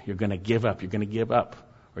endure. You're going to give up. You're going to give up.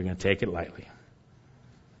 Or you're going to take it lightly.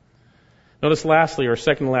 Notice lastly, or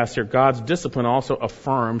second to last here, God's discipline also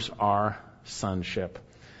affirms our sonship.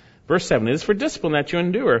 Verse 7, it is for discipline that you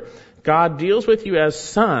endure. God deals with you as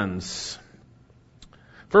sons.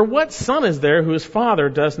 For what son is there whose father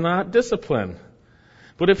does not discipline?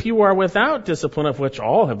 But if you are without discipline, of which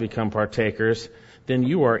all have become partakers, then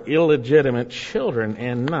you are illegitimate children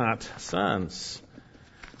and not sons.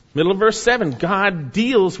 Middle of verse 7, God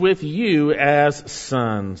deals with you as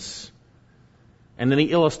sons. And then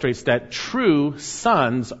He illustrates that true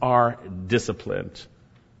sons are disciplined.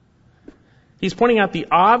 He's pointing out the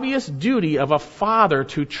obvious duty of a father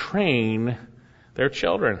to train their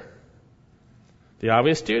children. The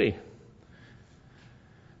obvious duty.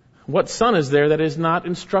 What son is there that is not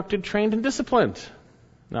instructed, trained, and disciplined?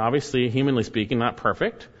 Now, obviously, humanly speaking, not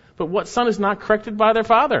perfect, but what son is not corrected by their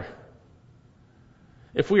father?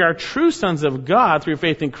 If we are true sons of God through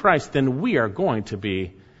faith in Christ, then we are going to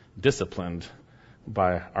be disciplined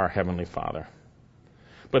by our Heavenly Father.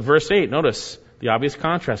 But verse 8, notice the obvious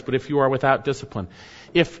contrast. But if you are without discipline,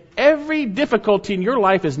 if every difficulty in your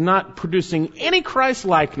life is not producing any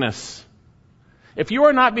Christ-likeness, if you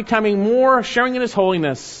are not becoming more sharing in His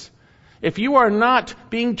holiness, if you are not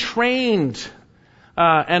being trained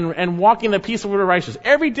and walking the peace of the righteous,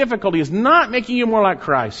 every difficulty is not making you more like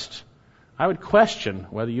Christ, I would question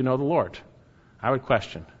whether you know the Lord. I would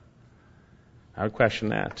question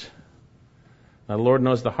that. Now, the Lord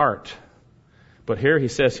knows the heart. But here He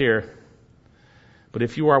says here, but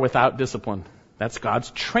if you are without discipline, that's God's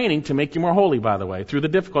training to make you more holy, by the way, through the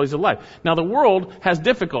difficulties of life. Now, the world has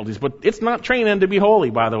difficulties, but it's not training them to be holy,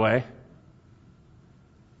 by the way.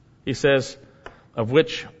 He says, of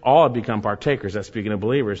which all have become partakers, that's speaking of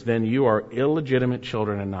believers, then you are illegitimate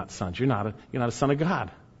children and not sons. You're not a son of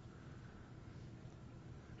God.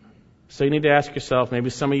 So you need to ask yourself, maybe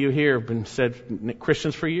some of you here have been said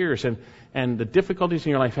Christians for years, and the difficulties in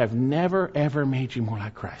your life have never, ever made you more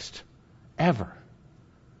like Christ. Ever.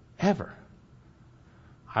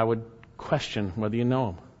 I would question whether you know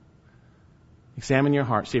Him. Examine your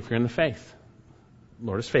heart. See if you're in the faith. The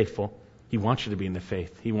Lord is faithful. He wants you to be in the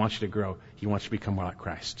faith. He wants you to grow. He wants you to become more like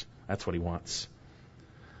Christ. That's what He wants.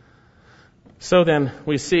 So then,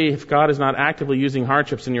 we see if God is not actively using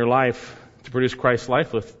hardships in your life to produce Christ's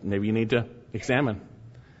life, maybe you need to examine.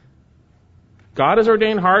 God has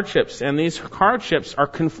ordained hardships, and these hardships are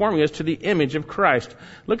conforming us to the image of Christ.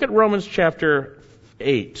 Look at Romans chapter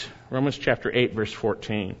 8. Romans chapter 8, verse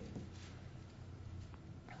 14.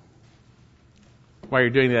 While you're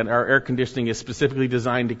doing that, our air conditioning is specifically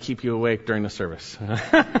designed to keep you awake during the service.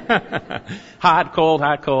 Hot, cold.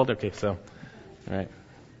 Okay, so, all right.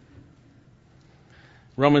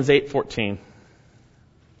 Romans 8:14.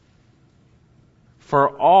 For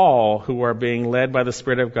all who are being led by the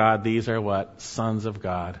Spirit of God, these are what? Sons of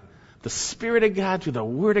God. The Spirit of God through the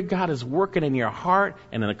Word of God is working in your heart.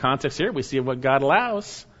 And in the context here, we see what God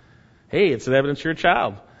allows. Hey, it's an evidence you're a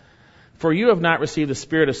child. For you have not received the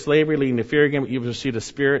spirit of slavery leading to fear again, but you've received a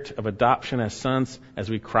spirit of adoption as sons, as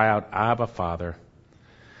we cry out, Abba, Father.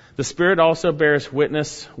 The Spirit also bears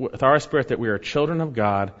witness with our spirit that we are children of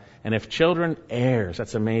God, And if children, heirs,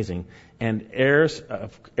 that's amazing, and heirs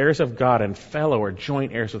of God and fellow or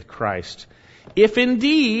joint heirs with Christ, if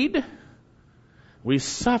indeed we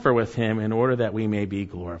suffer with him in order that we may be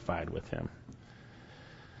glorified with him.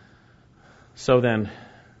 So then,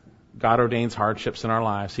 God ordains hardships in our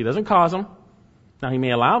lives. He doesn't cause them. Now, he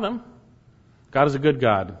may allow them. God is a good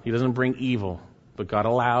God. He doesn't bring evil, but God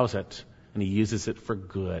allows it, and he uses it for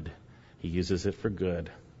good. He uses it for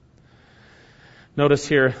good. Notice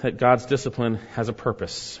here that God's discipline has a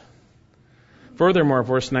purpose. Furthermore,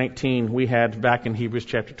 verse 19, we had back in Hebrews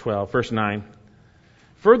chapter 12, verse 9.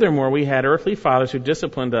 Furthermore, we had earthly fathers who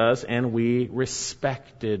disciplined us, and we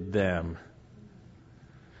respected them.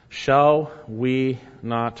 Shall we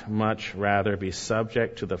not much rather be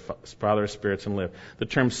subject to the Father of spirits and live? The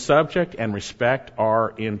terms subject and respect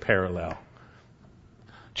are in parallel.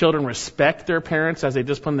 Children respect their parents as they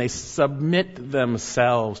discipline. They submit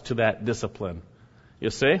themselves to that discipline. You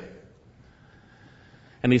see?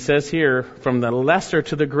 And he says here, from the lesser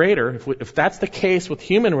to the greater, if that's the case with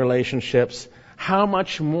human relationships, how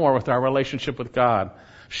much more with our relationship with God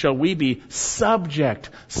shall we be subject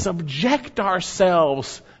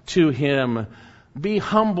ourselves to him, be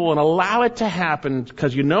humble and allow it to happen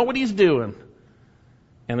because you know what he's doing.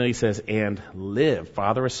 And then he says, and live,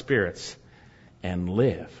 Father of spirits, and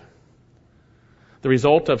live. The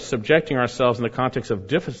result of subjecting ourselves in the context of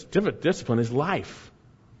discipline is life.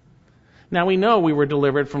 Now we know we were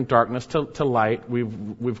delivered from darkness to light.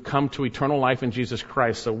 We've come to eternal life in Jesus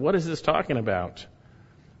Christ. So what is this talking about?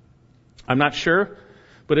 I'm not sure,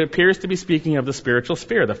 but it appears to be speaking of the spiritual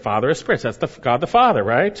spirit, the Father of spirits. That's God the Father,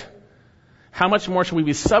 right? How much more should we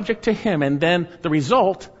be subject to him? And then the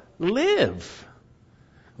result, live.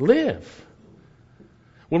 Live.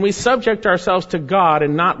 When we subject ourselves to God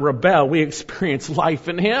and not rebel, we experience life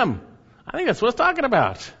in him. I think that's what it's talking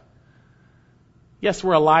about. Yes,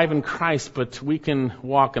 we're alive in Christ, but we can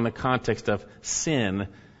walk in the context of sin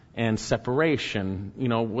and separation,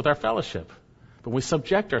 with our fellowship. But when we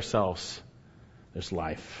subject ourselves, there's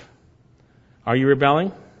life. Are you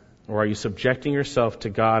rebelling? Or are you subjecting yourself to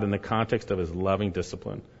God in the context of his loving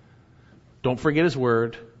discipline? Don't forget his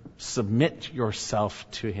word. Submit yourself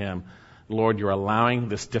to him. Lord, you're allowing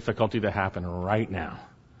this difficulty to happen right now.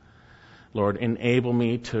 Lord, enable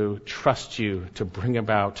me to trust you to bring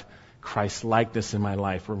about Christ's likeness in my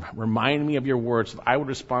life. Remind me of your words so that I would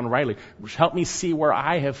respond rightly. Help me see where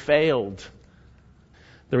I have failed.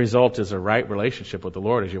 The result is a right relationship with the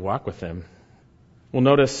Lord as you walk with him. Well,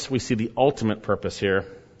 notice we see the ultimate purpose here.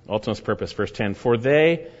 Ultimate purpose, verse 10. For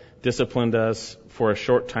they disciplined us for a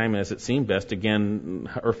short time as it seemed best. Again,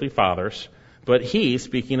 earthly fathers. But he,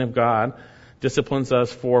 speaking of God, disciplines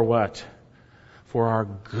us for what? For our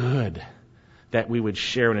good, that we would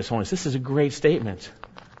share in his holiness. This is a great statement.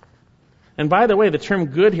 And by the way, the term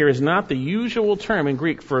good here is not the usual term in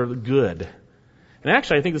Greek for good. And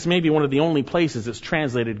actually, I think this may be one of the only places it's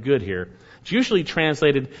translated good here. It's usually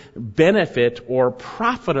translated benefit or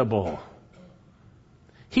profitable.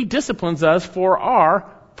 He disciplines us for our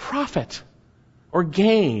profit or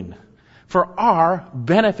gain, for our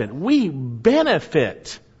benefit. We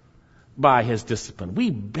benefit by his discipline. We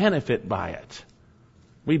benefit by it.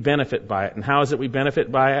 We benefit by it. And how is it we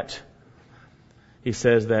benefit by it? He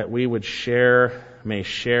says that we would may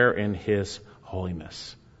share in his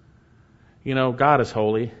holiness. God is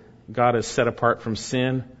holy. God is set apart from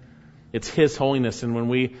sin. It's his holiness. And when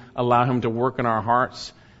we allow him to work in our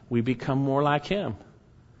hearts, we become more like him.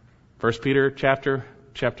 1 Peter chapter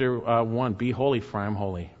 1, be holy for I am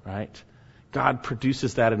holy, right? God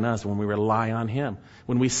produces that in us when we rely on him.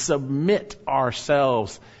 When we submit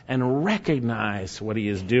ourselves and recognize what he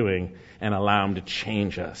is doing and allow him to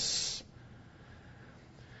change us.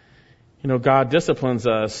 God disciplines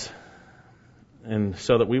us and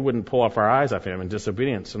so that we wouldn't pull off our eyes off him in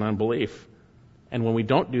disobedience and unbelief. And when we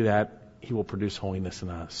don't do that, he will produce holiness in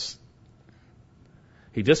us.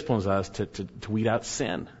 He disciplines us to weed out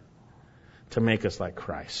sin, to make us like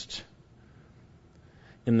Christ.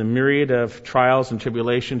 In the myriad of trials and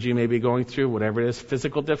tribulations you may be going through, whatever it is,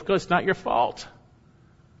 physical difficulty, it's not your fault.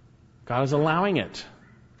 God is allowing it.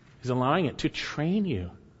 He's allowing it to train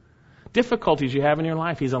you. Difficulties you have in your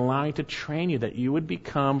life, he's allowing to train you that you would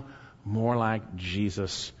become more like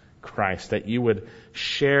Jesus Christ, that you would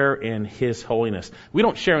share in his holiness. We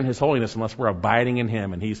don't share in his holiness unless we're abiding in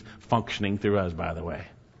him and he's functioning through us, by the way.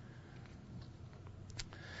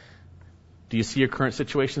 Do you see your current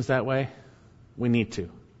situations that way? We need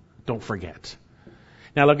to. Don't forget.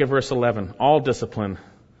 Now look at verse 11. All discipline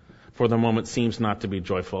for the moment seems not to be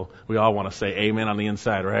joyful. We all want to say amen on the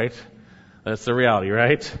inside, right? That's the reality,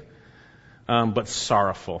 right? But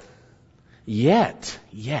sorrowful. Yet,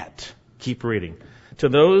 keep reading. To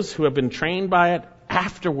those who have been trained by it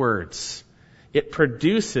afterwards, it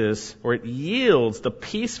produces or it yields the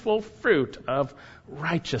peaceful fruit of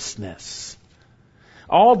righteousness.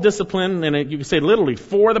 All discipline, and you can say literally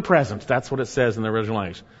for the present. That's what it says in the original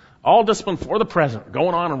language. All discipline for the present,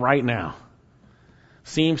 going on right now,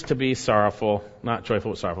 seems to be sorrowful, not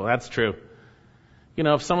joyful, but sorrowful. That's true.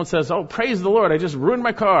 If someone says, "Oh, praise the Lord, I just ruined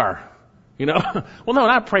my car." Well, no,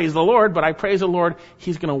 not praise the Lord, but I praise the Lord.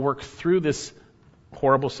 He's going to work through this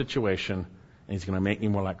horrible situation, and He's going to make me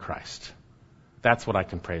more like Christ. That's what I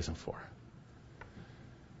can praise Him for.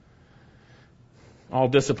 All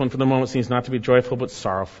discipline for the moment seems not to be joyful, but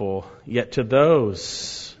sorrowful. Yet to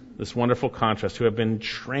those, this wonderful contrast, who have been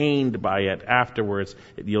trained by it afterwards,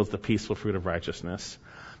 it yields the peaceful fruit of righteousness.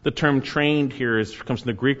 The term trained here comes from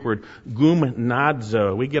the Greek word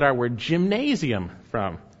gymnazo. We get our word gymnasium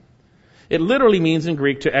from. It literally means in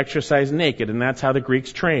Greek to exercise naked, and that's how the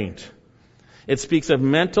Greeks trained. It speaks of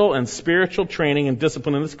mental and spiritual training and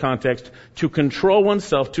discipline in this context to control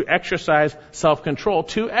oneself, to exercise self-control,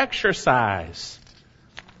 to exercise.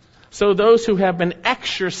 So those who have been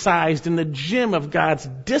exercised in the gym of God's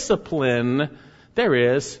discipline, there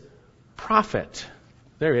is profit.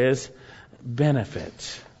 There is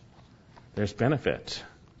benefit. There's benefit.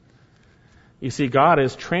 You see, God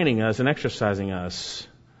is training us and exercising us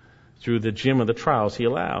through the gym of the trials He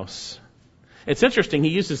allows. It's interesting, He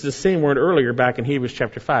uses the same word earlier back in Hebrews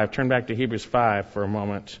chapter 5. Turn back to Hebrews 5 for a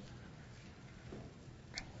moment.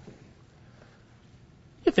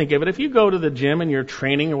 You think of it, if you go to the gym and you're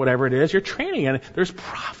training or whatever it is, you're training and there's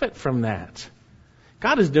profit from that.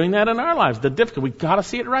 God is doing that in our lives. The difficulty, we've got to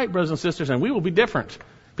see it right, brothers and sisters, and we will be different.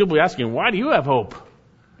 People will be asking, why do you have hope?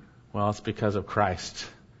 Well, it's because of Christ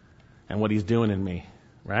and what He's doing in me,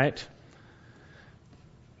 right?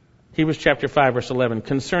 Hebrews chapter 5, verse 11.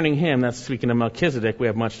 Concerning Him, that's speaking of Melchizedek, we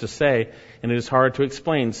have much to say, and it is hard to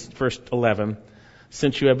explain. Verse 11.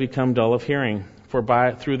 Since you have become dull of hearing, for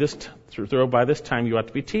by this time you ought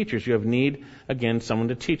to be teachers. You have need, again, someone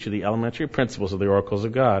to teach you the elementary principles of the oracles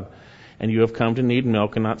of God. And you have come to need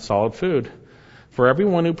milk and not solid food. For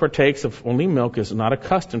everyone who partakes of only milk is not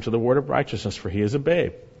accustomed to the word of righteousness, for he is a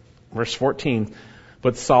babe. Verse 14.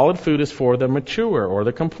 But solid food is for the mature or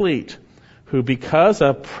the complete, who because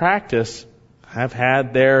of practice have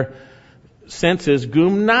had their senses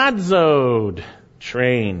gymnazoed,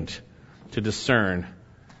 trained to discern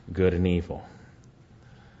good and evil.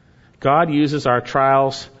 God uses our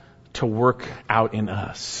trials to work out in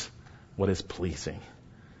us what is pleasing.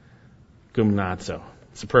 Gymnazo.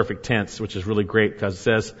 It's a perfect tense, which is really great because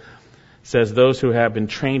it says those who have been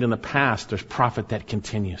trained in the past, there's profit that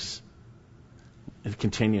continues. It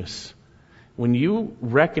continues. When you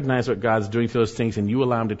recognize what God's doing through those things and you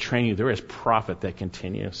allow Him to train you, there is profit that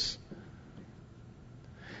continues.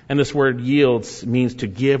 And this word yields means to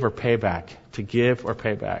give or pay back. To give or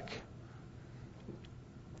pay back.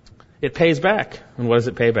 It pays back. And what does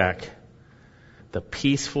it pay back? The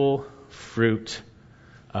peaceful fruit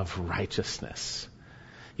of righteousness.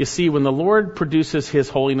 You see, when the Lord produces His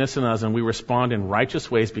holiness in us and we respond in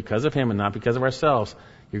righteous ways because of Him and not because of ourselves,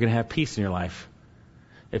 you're going to have peace in your life.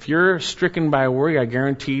 If you're stricken by worry, I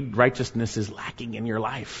guarantee righteousness is lacking in your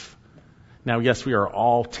life. Now, yes, we are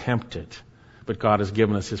all tempted, but God has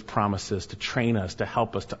given us His promises to train us, to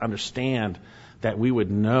help us to understand that we would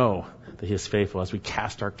know that He is faithful as we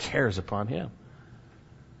cast our cares upon Him.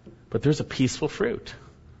 But there's a peaceful fruit.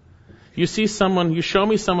 You show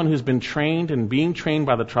me someone who's been trained and being trained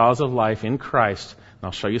by the trials of life in Christ, and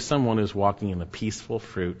I'll show you someone who's walking in the peaceful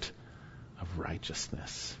fruit of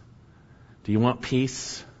righteousness. Do you want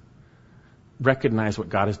peace? Recognize what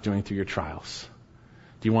God is doing through your trials.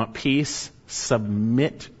 Do you want peace?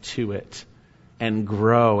 Submit to it and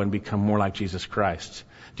grow and become more like Jesus Christ.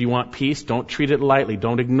 Do you want peace? Don't treat it lightly.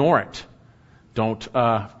 Don't ignore it. Don't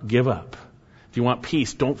give up. Do you want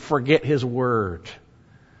peace? Don't forget His word.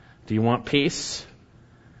 Do you want peace?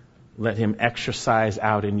 Let Him exercise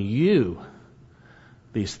out in you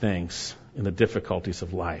these things in the difficulties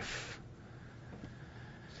of life.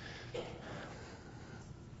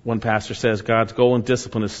 One pastor says God's goal in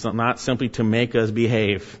discipline is not simply to make us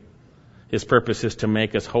behave. His purpose is to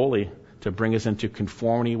make us holy, to bring us into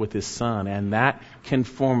conformity with His Son, and that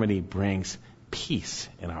conformity brings peace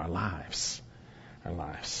in our lives.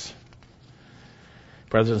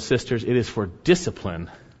 Brothers and sisters, it is for discipline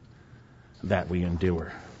that we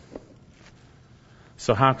endure.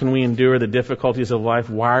 So how can we endure the difficulties of life?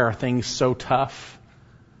 Why are things so tough?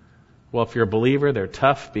 Well, if you're a believer, they're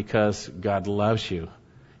tough because God loves you.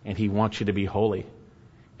 And He wants you to be holy.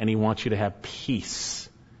 And He wants you to have peace.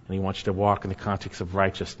 And He wants you to walk in the context of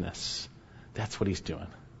righteousness. That's what he's doing.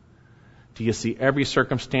 Do you see every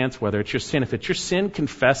circumstance, whether it's your sin? If it's your sin,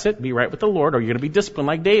 confess it, be right with the Lord, or you're going to be disciplined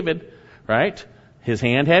like David, right? His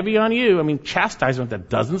hand heavy on you. I mean, chastisement that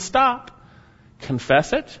doesn't stop.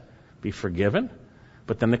 Confess it, be forgiven,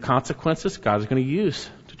 but then the consequences God is going to use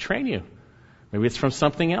to train you. Maybe it's from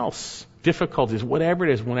something else, difficulties, whatever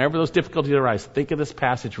it is. Whenever those difficulties arise, think of this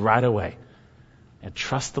passage right away and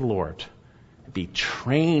trust the Lord. Be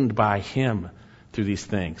trained by Him through these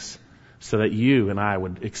things so that you and I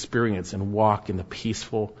would experience and walk in the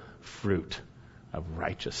peaceful fruit of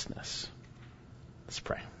righteousness. Let's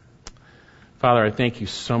pray. Father, I thank you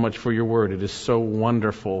so much for your word. It is so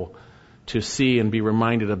wonderful to see and be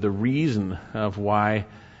reminded of the reason of why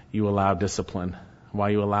you allow discipline, why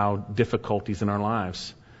you allow difficulties in our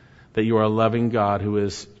lives. That you are a loving God who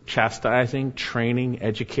is chastising, training,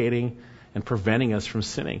 educating, and preventing us from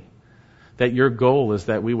sinning. That your goal is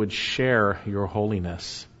that we would share your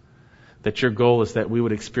holiness. That your goal is that we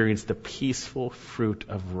would experience the peaceful fruit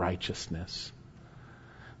of righteousness.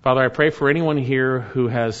 Father, I pray for anyone here who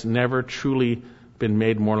has never truly been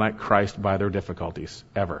made more like Christ by their difficulties,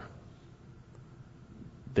 ever.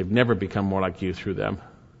 They've never become more like you through them.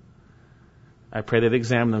 I pray they'd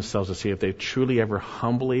examine themselves to see if they've truly ever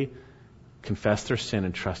humbly confessed their sin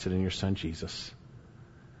and trusted in your Son, Jesus.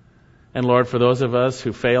 And Lord, for those of us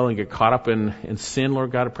who fail and get caught up in sin,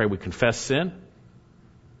 Lord God, I pray we confess sin.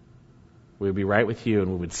 We would be right with you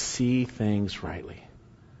and we would see things rightly.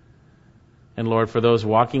 And Lord, for those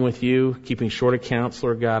walking with you, keeping short accounts,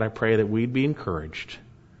 Lord God, I pray that we'd be encouraged.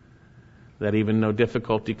 That even though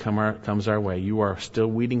difficulty comes our way, you are still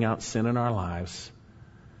weeding out sin in our lives.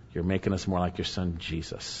 You're making us more like your Son,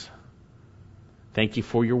 Jesus. Thank you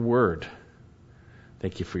for your word.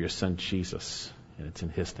 Thank you for your Son, Jesus. And it's in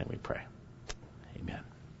His name we pray. Amen.